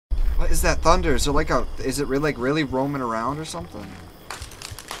What is that thunder? Is there like a... Is it really, like, really roaming around or something?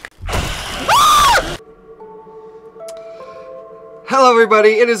 Hello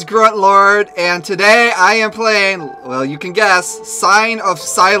everybody, it is Grunt Lord, and today I am playing, well, you can guess, Sign of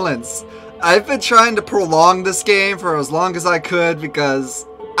Silence. I've been trying to prolong this game for as long as I could because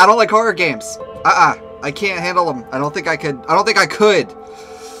I don't like horror games. I can't handle them. I don't think I could.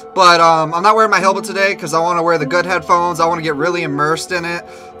 But I'm not wearing my helmet today because I want to wear the good headphones. I want to get really immersed in it.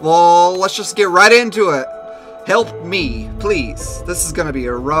 Well, let's just get right into it. Help me, please. This is going to be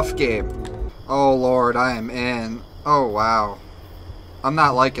a rough game. Oh Lord, I am in. Oh wow. I'm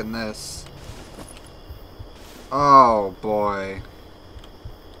not liking this. Oh boy.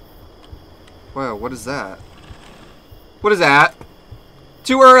 Whoa, what is that? What is that?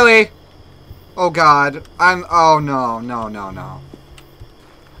 Too early! Oh god. Oh no.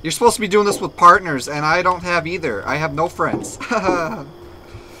 You're supposed to be doing this with partners, and I don't have either. I have no friends.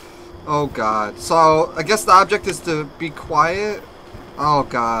 Oh god. So, I guess the object is to be quiet? Oh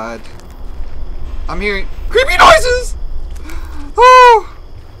god. I'm hearing creepy noises! Oh!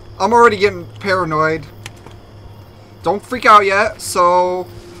 I'm already getting paranoid. Don't freak out yet, so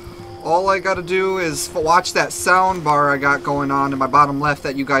all I gotta do is watch that sound bar I got going on in my bottom left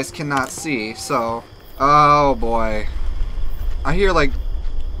that you guys cannot see, so... Oh boy. I hear like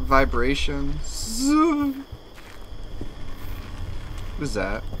vibrations. What is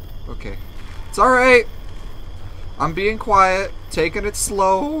that? Okay. It's alright. I'm being quiet, taking it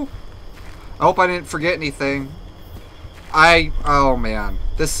slow. I hope I didn't forget anything. Oh man.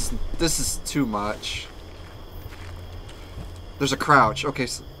 This is too much. There's a crouch. Okay,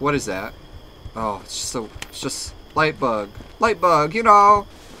 so what is that? Oh, it's just light bug. Light bug, you know.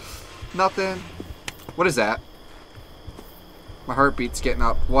 Nothing. What is that? My heartbeat's getting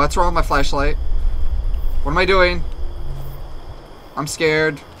up. What's wrong with my flashlight? What am I doing? I'm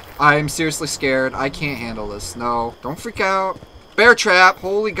scared. I'm seriously scared. I can't handle this. No. Don't freak out. Bear trap.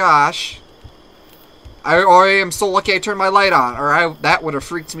 Holy gosh. I am so lucky I turned my light on, or that would have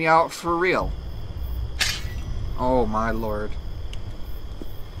freaked me out for real. Oh my lord.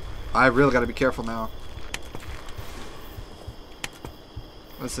 I really gotta be careful now.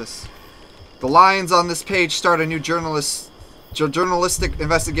 What's this? The lines on this page start a new journalistic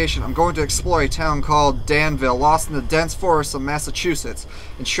investigation. I'm going to explore a town called Danville, lost in the dense forests of Massachusetts,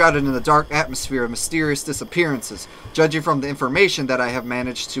 enshrouded in the dark atmosphere of mysterious disappearances. Judging from the information that I have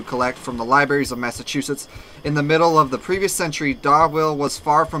managed to collect from the libraries of Massachusetts, in the middle of the previous century, Danville was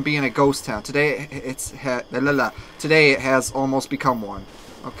far from being a ghost town. Today it has almost become one.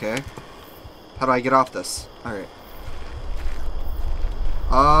 Okay. How do I get off this? Alright.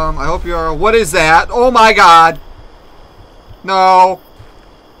 I hope you're... What is that? Oh my god! No.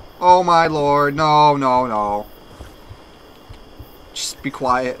 Oh my lord. No. Just be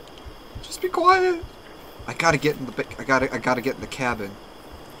quiet. Just be quiet. I gotta get in the... I gotta get in the cabin.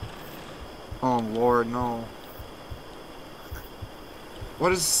 Oh lord, no.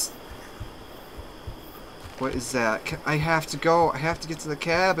 What is that? I have to go. I have to get to the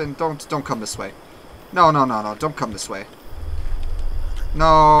cabin. Don't come this way. No. Don't come this way.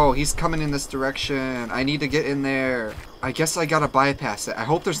 No, he's coming in this direction. I need to get in there. I guess I gotta bypass it. I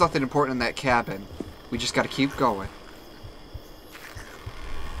hope there's nothing important in that cabin. We just gotta keep going.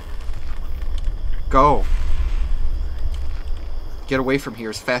 Go. Get away from here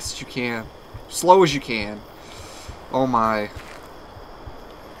as fast as you can. Slow as you can. Oh my.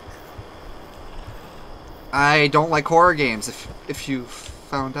 I don't like horror games, if you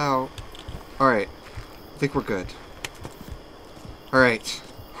found out. Alright. I think we're good. Alright.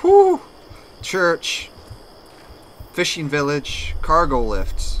 Whew. Church. Fishing village. Cargo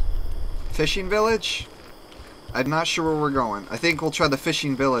lift. Fishing village? I'm not sure where we're going. I think we'll try the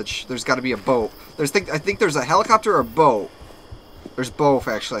fishing village. There's got to be a boat. I think there's a helicopter or a boat. There's both,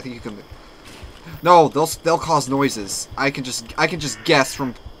 actually. I think you can... No, they'll cause noises. I can just guess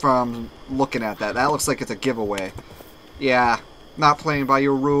from looking at that. That looks like it's a giveaway. Yeah. Not playing by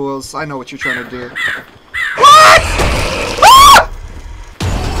your rules. I know what you're trying to do. What? Ah!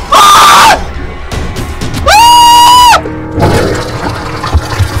 Ah!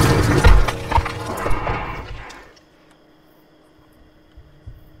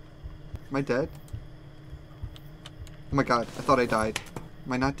 Am I dead? Oh my god, I thought I died.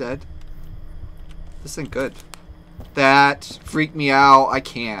 Am I not dead? This ain't good. That freaked me out. I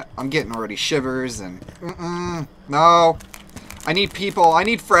can't. I'm getting already shivers and... No. I need people. I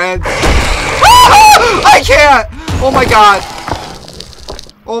need friends. I can't! Oh my god.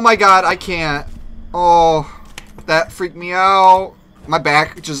 Oh my god, I can't. Oh, that freaked me out. My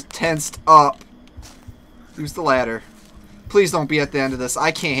back just tensed up. Use the ladder. Please don't be at the end of this.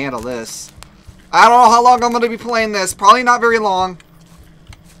 I can't handle this. I don't know how long I'm going to be playing this. Probably not very long.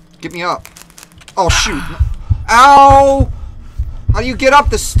 Get me up. Oh, shoot. Ow! How do you get up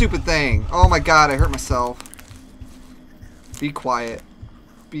this stupid thing? Oh my god, I hurt myself. Be quiet.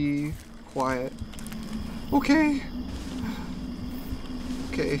 Be quiet. Okay.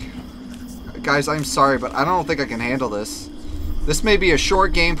 Okay. Guys, I'm sorry, but I don't think I can handle this. This may be a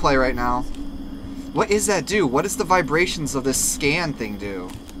short gameplay right now. What does that do? What does the vibrations of this scan thing do?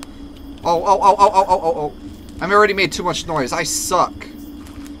 Oh, oh, oh, oh, oh, oh, oh, oh. I've already made too much noise. I suck.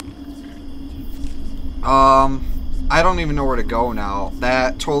 I don't even know where to go now.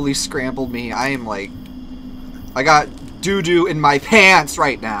 That totally scrambled me. I am like... I got doo-doo in my pants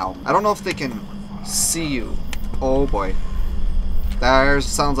right now. I don't know if they can see you. Oh, boy. There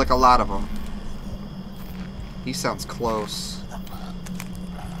sounds like a lot of them. He sounds close.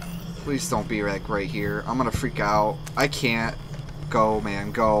 Please don't be like right here. I'm gonna freak out. I can't. Go,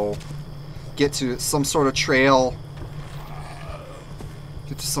 man, go. Get to some sort of trail.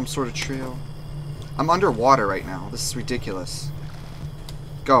 Get to some sort of trail. I'm underwater right now. This is ridiculous.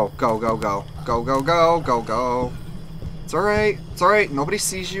 Go, go, go, go. Go, go, go, go, go. It's alright. It's alright. Nobody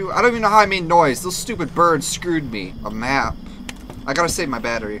sees you. I don't even know how I made noise. Those stupid birds screwed me. A map. I gotta save my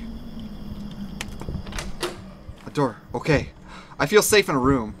battery. A door. Okay. I feel safe in a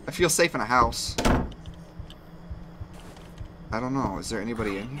room. I feel safe in a house. I don't know. Is there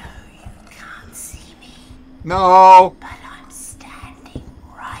anybody in here? You can't see me. No! But I'm standing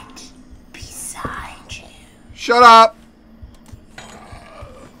right beside you. Shut up!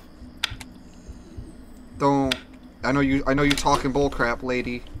 Don't. I know you talking bullcrap,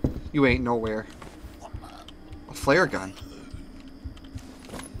 lady. You ain't nowhere. A flare gun.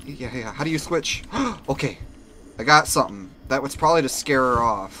 Yeah, yeah. How do you switch? Okay. I got something. That was probably to scare her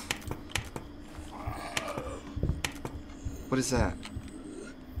off. What is that?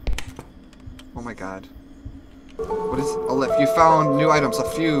 Oh my god. What is... A lift. You found new items. A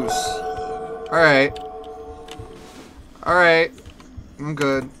fuse. Alright. Alright. I'm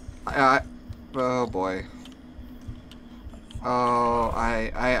good. Oh boy. Oh,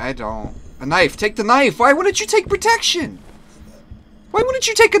 I don't. A knife. Take the knife. Why wouldn't you take protection? Why wouldn't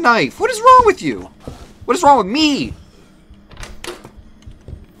you take a knife? What is wrong with you? What is wrong with me?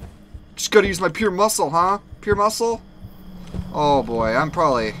 Just gotta use my pure muscle, huh? Pure muscle? Oh boy, I'm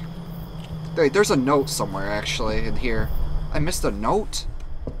probably... Wait, there's a note somewhere, actually, in here. I missed a note?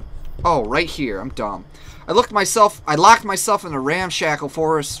 Oh, right here. I'm dumb. I locked myself in a ramshackle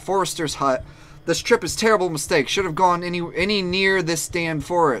forester's hut. This trip is a terrible mistake. Should have gone any near this damned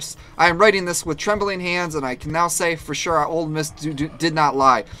forest. I am writing this with trembling hands, and I can now say for sure our old miss did not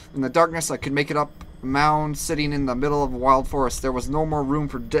lie. In the darkness, I could make it up a mound sitting in the middle of a wild forest. There was no more room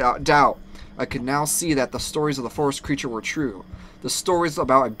for doubt. I could now see that the stories of the forest creature were true. The stories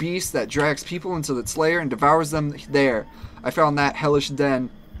about a beast that drags people into its lair and devours them there. I found that hellish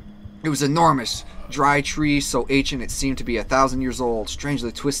den. It was enormous. Dry tree so ancient it seemed to be 1,000 years old,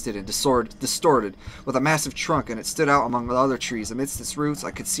 strangely twisted and distorted, with a massive trunk, and it stood out among the other trees. Amidst its roots,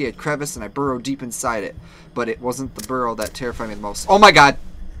 I could see a crevice, and I burrowed deep inside it. But it wasn't the burrow that terrified me the most. Oh my god!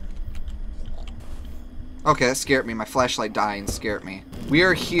 Okay, that scared me. My flashlight dying scared me. We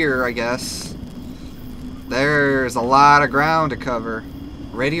are here, I guess. There's a lot of ground to cover.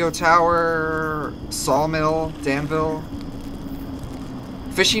 Radio tower, sawmill, Danville.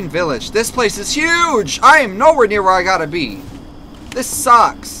 Fishing village. This place is huge! I am nowhere near where I gotta be. This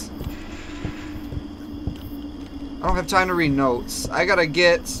sucks. I don't have time to read notes. I gotta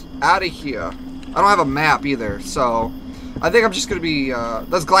get out of here. I don't have a map either, so... I think I'm just gonna be,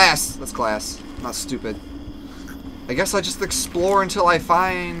 that's glass. That's glass. I'm not stupid. I guess I just explore until I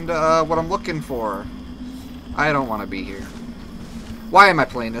find, what I'm looking for. I don't want to be here. Why am I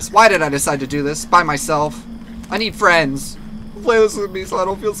playing this? Why did I decide to do this by myself? I need friends. Play this with me so I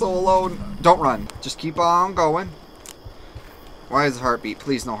don't feel so alone. Don't run. Just keep on going. Why is the heartbeat?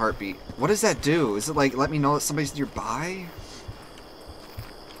 Please no heartbeat. What does that do? Is it like let me know that somebody's nearby?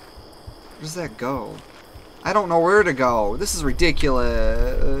 Where does that go? I don't know where to go. This is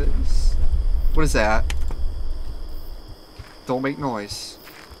ridiculous. What is that? Don't make noise.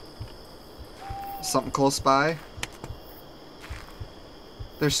 Something close by?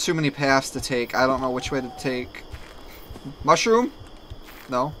 There's too many paths to take. I don't know which way to take. Mushroom?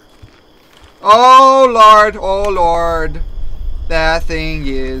 No. Oh lord, oh lord. That thing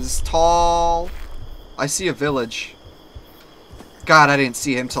is tall. I see a village. God, I didn't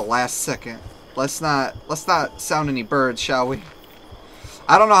see him till last second. Let's not sound any birds, shall we?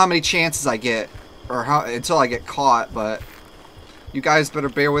 I don't know how many chances I get or how until I get caught, but you guys better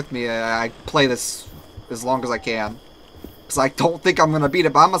bear with me. I play this as long as I can. Because I don't think I'm going to beat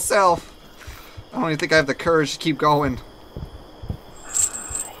it by myself. I don't even think I have the courage to keep going.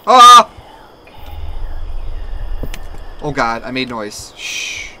 Ah! Oh god, I made noise.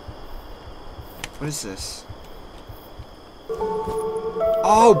 Shh. What is this?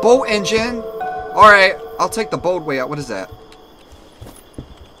 Oh, boat engine! Alright, I'll take the boat way out. What is that?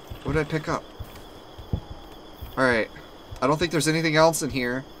 What did I pick up? Alright. I don't think there's anything else in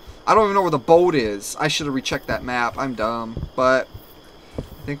here. I don't even know where the boat is. I should have rechecked that map. I'm dumb. But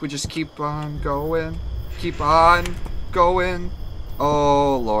I think we just keep on going. Keep on going.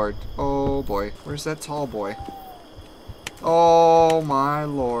 Oh, Lord. Oh, boy. Where's that tall boy? Oh, my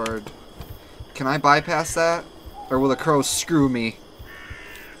Lord. Can I bypass that? Or will the crows screw me?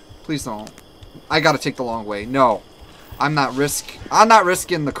 Please don't. I gotta take the long way. No. I'm not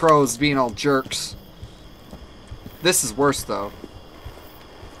risking the crows being all jerks. This is worse, though.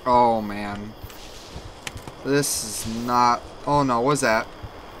 Oh, man. This is not... Oh, no. What is that?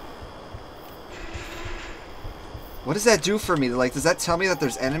 What does that do for me? Like, does that tell me that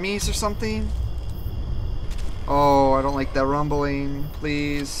there's enemies or something? Oh, I don't like that rumbling.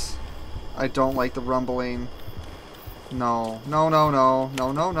 Please. I don't like the rumbling. No. No, no, no.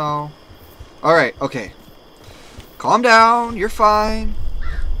 No, no, no. Alright, okay. Calm down. You're fine.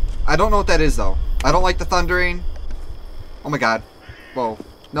 I don't know what that is, though. I don't like the thundering. Oh, my God. Whoa.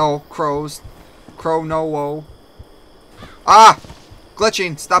 No, crows. Crow, no, whoa. Ah!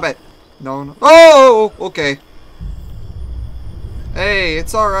 Glitching. Stop it. No, no. Oh! Okay. Hey,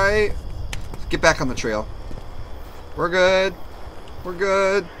 it's alright. Get back on the trail. We're good. We're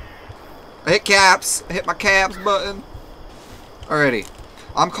good. I hit caps. I hit my caps button. Alrighty.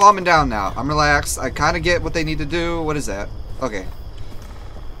 I'm calming down now. I'm relaxed. I kind of get what they need to do. What is that? Okay.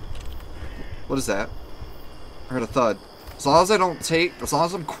 What is that? I heard a thud. As long as I don't take... As long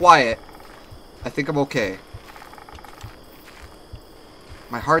as I'm quiet, I think I'm okay.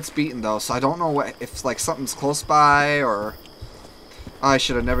 My heart's beating, though, so I don't know what, if like something's close by, or... I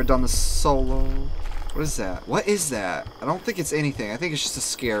should have never done this solo. What is that? What is that? I don't think it's anything. I think it's just to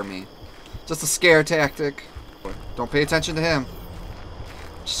scare me. Just a scare tactic. Don't pay attention to him.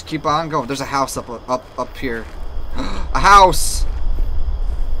 Just keep on going. There's a house up here. A house!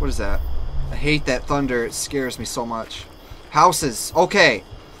 What is that? I hate that thunder. It scares me so much. Houses. Okay.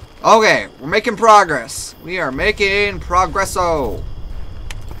 Okay. We're making progress. We are making progresso.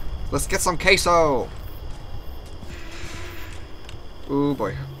 Let's get some queso. Ooh,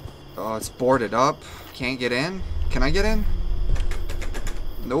 boy. Oh, it's boarded up. Can't get in. Can I get in?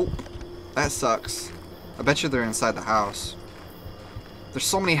 Nope. That sucks. I bet you they're inside the house. There's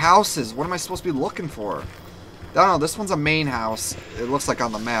so many houses. What am I supposed to be looking for? I don't know. This one's a main house. It looks like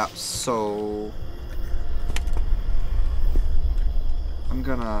on the map, so... I'm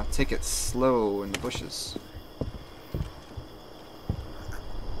gonna take it slow in the bushes.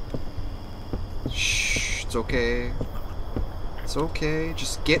 Shh. It's okay. It's okay.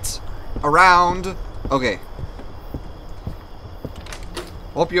 Just get around. Okay.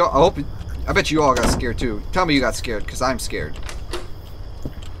 I bet you all got scared too. Tell me you got scared, because I'm scared.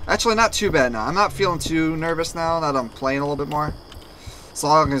 Actually, not too bad now. I'm not feeling too nervous now that I'm playing a little bit more. As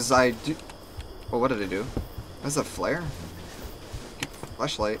long as I do... Oh, what did I do? That's a flare?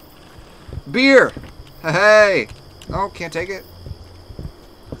 Flashlight. Beer! Hey! No, can't take it.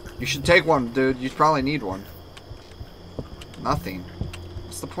 You should take one, dude. You probably need one. Nothing.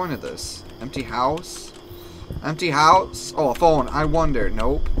 What's the point of this? Empty house? Empty house? Oh, a phone. I wonder.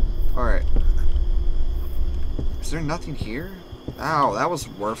 Nope. Alright. Is there nothing here? Ow, that was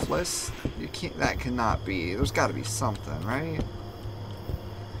worthless. You can't. That cannot be. There's got to be something, right?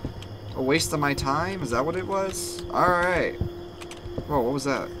 A waste of my time? Is that what it was? Alright. Whoa, what was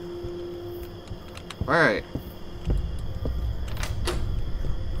that? Alright.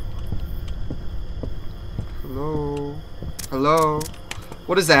 Hello? Hello?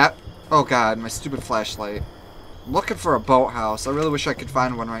 What is that? Oh god, my stupid flashlight. I'm looking for a boathouse. I really wish I could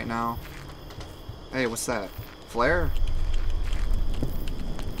find one right now. Hey, what's that? Flare?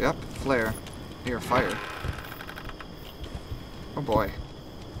 Yep, flare. Here, fire. Oh boy.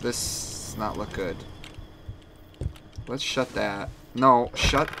 This does not look good. Let's shut that. No,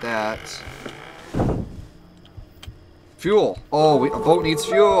 shut that. Fuel. Oh, a boat needs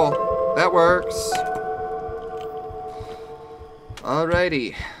fuel. That works.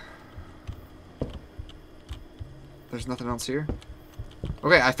 Alrighty. There's nothing else here.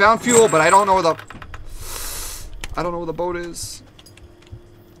 Okay, I found fuel, but I don't know where the... I don't know where the boat is.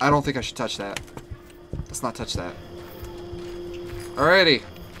 I don't think I should touch that. Let's not touch that. Alrighty.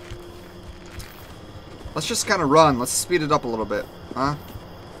 Let's just kind of run. Let's speed it up a little bit. Huh?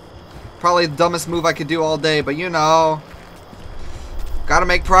 Probably the dumbest move I could do all day, but you know. Gotta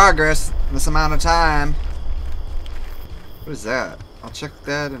make progress in this amount of time. What is that? I'll check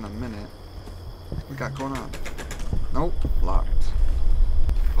that in a minute. What we got going on? Nope, locked.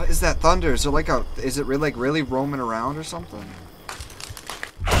 What is that thunder? Is there like a? Is it really like really roaming around or something?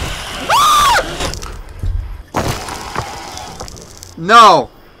 No.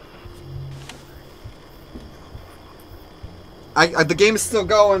 The game is still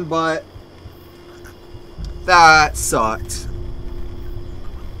going, but that sucked.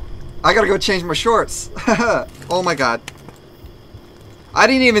 I gotta go change my shorts. Oh my god. I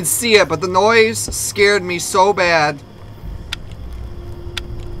didn't even see it, but the noise scared me so bad.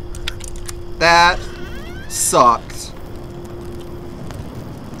 That sucked.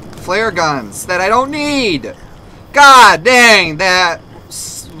 Flare guns that I don't need. God dang, that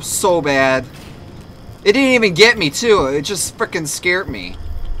so bad. It didn't even get me too. It just freaking scared me.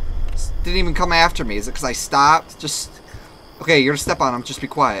 Didn't even come after me. Is it because I stopped? Just okay. You're gonna step on them. Just be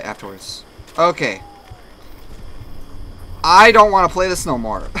quiet afterwards. Okay. I don't want to play this no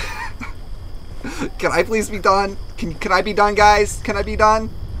more. Can I please be done? Can I be done, guys? Can I be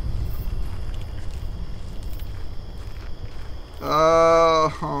done?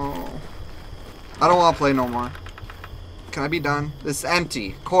 Oh. I don't want to play no more. Can I be done? This is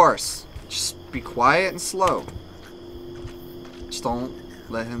empty. Of course. Just be quiet and slow. Just don't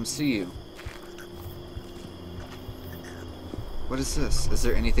let him see you. What is this? Is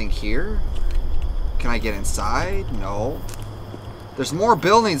there anything here? Can I get inside? No. There's more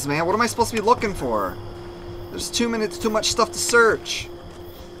buildings, man. What am I supposed to be looking for? There's too much stuff to search.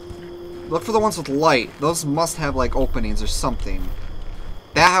 Look for the ones with light. Those must have like openings or something.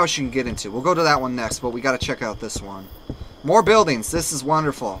 That house you can get into. We'll go to that one next, but we gotta check out this one. More buildings. This is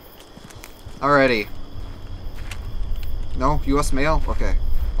wonderful. Alrighty. No? US mail? Okay.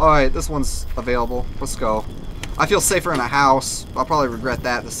 Alright, this one's available. Let's go. I feel safer in a house. I'll probably regret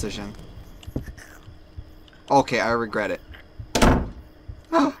that decision. Okay, I regret it.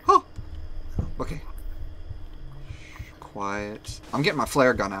 Oh. Okay. Quiet. I'm getting my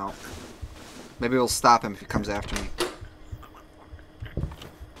flare gun out. Maybe we'll stop him if he comes after me.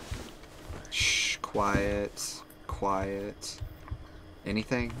 Shh. Quiet. Quiet.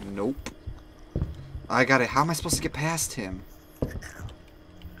 Anything? Nope. I got it. How am I supposed to get past him?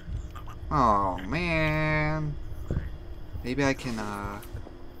 Oh, man. Maybe I can,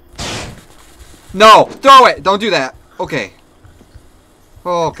 No! Throw it! Don't do that! Okay.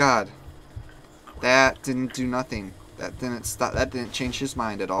 Oh, God. That didn't do nothing. That didn't stop. That didn't change his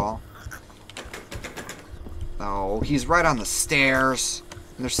mind at all. Oh, he's right on the stairs.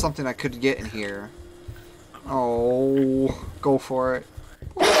 And there's something I could get in here. Oh, go for it.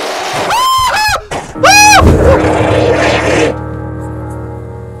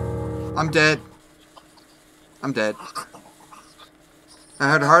 I'm dead. I'm dead. I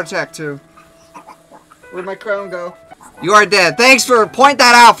had a heart attack too. Where'd my crown go? You are dead. Thanks for pointing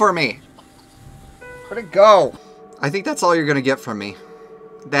that out for me. Where'd it go? I think that's all you're gonna get from me.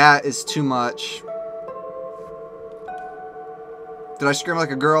 That is too much. Did I scream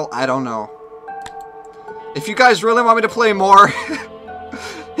like a girl? I don't know. If you guys really want me to play more,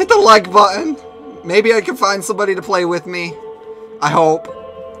 hit the like button. Maybe I can find somebody to play with me. I hope.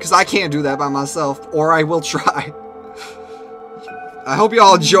 Because I can't do that by myself. Or I will try. I hope you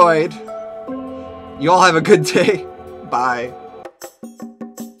all enjoyed. You all have a good day. Bye.